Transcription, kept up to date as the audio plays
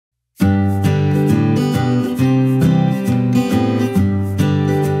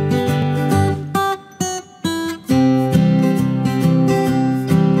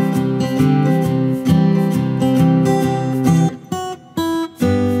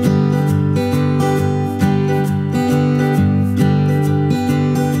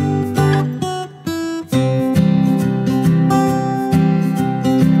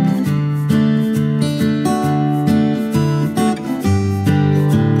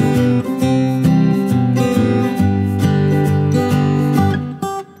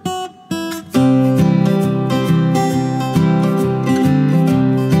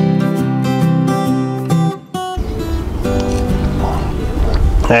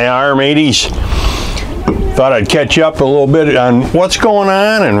Hey, our mateys. Thought I'd catch you up a little bit on what's going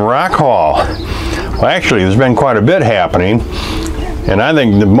on in Rock Hall. Well, actually, there's been quite a bit happening, and I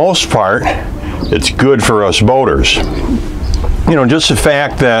think the most part, it's good for us boaters. You know, just the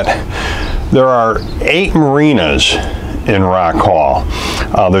fact that there are 8 marinas in Rock Hall.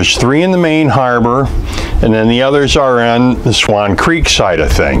 There's 3 in the main harbor, and then the others are on the Swan Creek side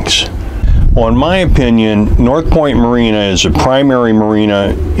of things. Well, in my opinion, North Point Marina is the primary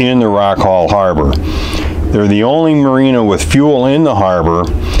marina in the Rock Hall Harbor. They're the only marina with fuel in the harbor,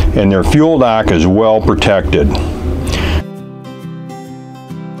 and their fuel dock is well protected.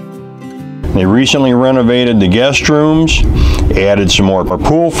 They recently renovated the guest rooms, added some more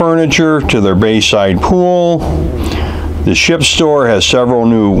pool furniture to their bayside pool. The ship store has several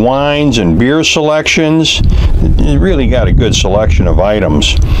new wines and beer selections. It really got a good selection of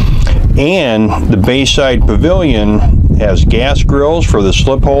items. And the bayside pavilion has gas grills for the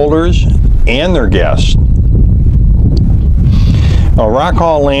slip holders and their guests. Now, Rock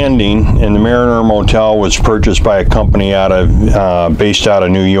Hall Landing in the Mariner Motel was purchased by a company based out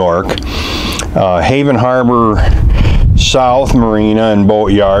of New York. Haven Harbor South Marina and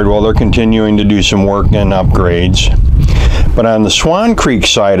Boatyard, well, they're continuing to do some work and upgrades. But on the Swan Creek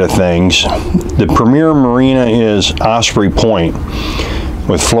side of things, the premier marina is Osprey Point,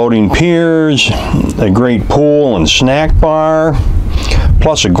 with floating piers, a great pool and snack bar,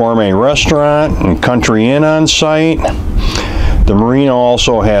 plus a gourmet restaurant and country inn on site. The marina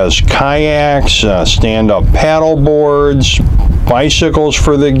also has kayaks, stand-up paddle boards, bicycles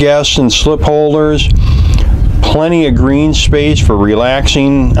for the guests and slip holders, plenty of green space for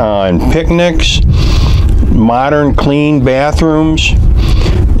relaxing and picnics, modern clean bathrooms.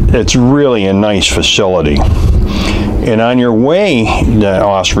 It's really a nice facility. And on your way to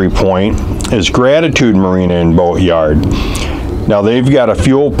Osprey Point is Gratitude Marina and Boatyard. Now, they've got a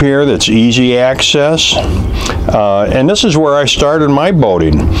fuel pier that's easy access, and this is where I started my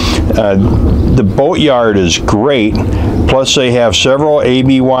boating. The Boatyard is great, plus they have several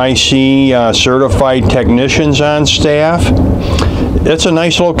ABYC certified technicians on staff. It's a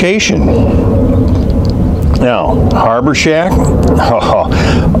nice location. Now, Harbor Shack,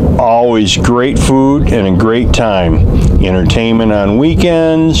 always great food and a great time. Entertainment on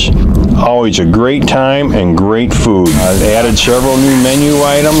weekends, always a great time and great food. I've added several new menu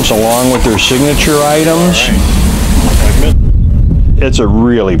items along with their signature items. It's a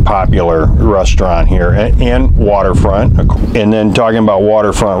really popular restaurant here, and waterfront. And then talking about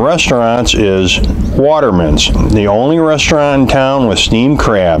waterfront restaurants is Waterman's, the only restaurant in town with steamed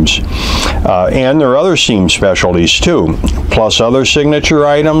crabs. And there are other steamed specialties too, plus other signature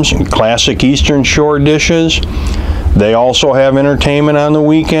items, classic Eastern Shore dishes. They also have entertainment on the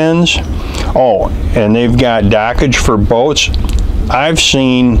weekends. Oh, and they've got dockage for boats. I've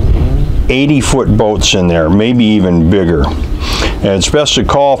seen 80-foot boats in there, maybe even bigger. And it's best to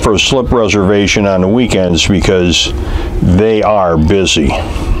call for a slip reservation on the weekends because they are busy.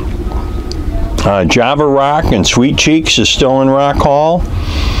 Java Rock and Sweet Cheeks is still in Rock Hall.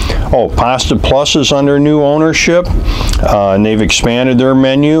 Oh, Pasta Plus is under new ownership, and they've expanded their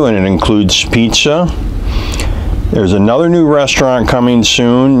menu, and it includes pizza. There's another new restaurant coming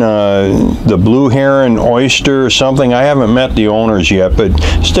soon, the Blue Heron Oyster or something. I haven't met the owners yet, but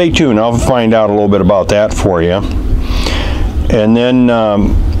stay tuned. I'll find out a little bit about that for you. And then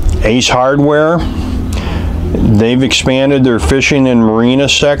Ace Hardware, they've expanded their fishing and marina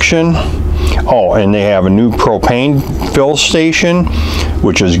section. Oh, and they have a new propane fill station,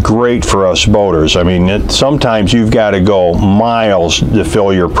 which is great for us boaters. I mean, sometimes you've got to go miles to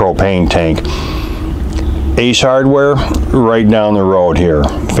fill your propane tank. Ace Hardware, right down the road here.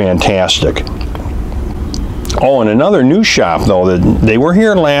 Fantastic. Oh, and another new shop, though, that they were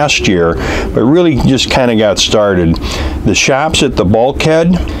here last year, but really just kind of got started. The shop's at the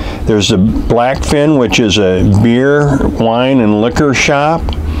Bulkhead. There's the Blackfin, which is a beer, wine, and liquor shop.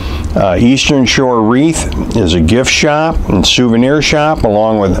 Eastern Shore Wreath is a gift shop and souvenir shop,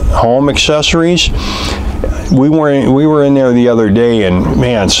 along with home accessories. We were in there the other day, and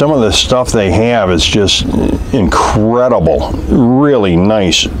man, some of the stuff they have is just incredible. Really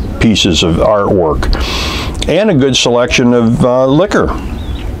nice pieces of artwork. And a good selection of liquor.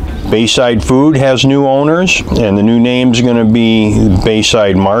 Bayside Food has new owners, and the new name's going to be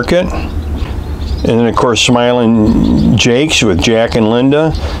Bayside Market. And then, of course, Smiling Jake's with Jack and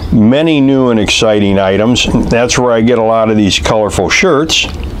Linda. Many new and exciting items. That's where I get a lot of these colorful shirts.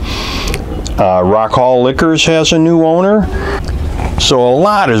 Rock Hall Liquors has a new owner. So a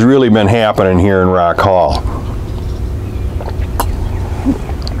lot has really been happening here in Rock Hall.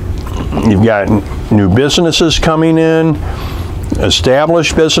 You've got new businesses coming in.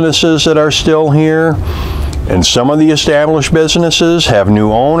 established businesses that are still here, and some of the established businesses have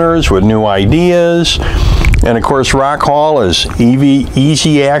new owners with new ideas. And of course, Rock Hall is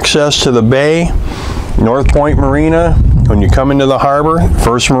easy access to the bay. North Point Marina, when you come into the harbor,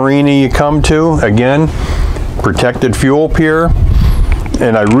 first marina you come to, again, protected fuel pier.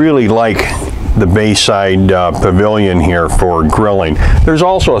 And I really like the bayside pavilion here for grilling. There's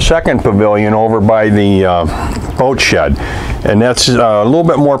also a second pavilion over by the boat shed, and that's a little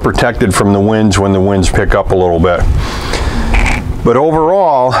bit more protected from the winds when the winds pick up a little bit. But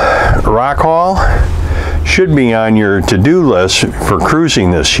overall, Rock Hall should be on your to-do list for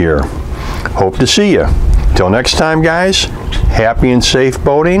cruising this year. Hope to see you. Till next time, guys, happy and safe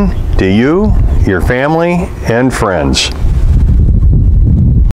boating to you, your family, and friends.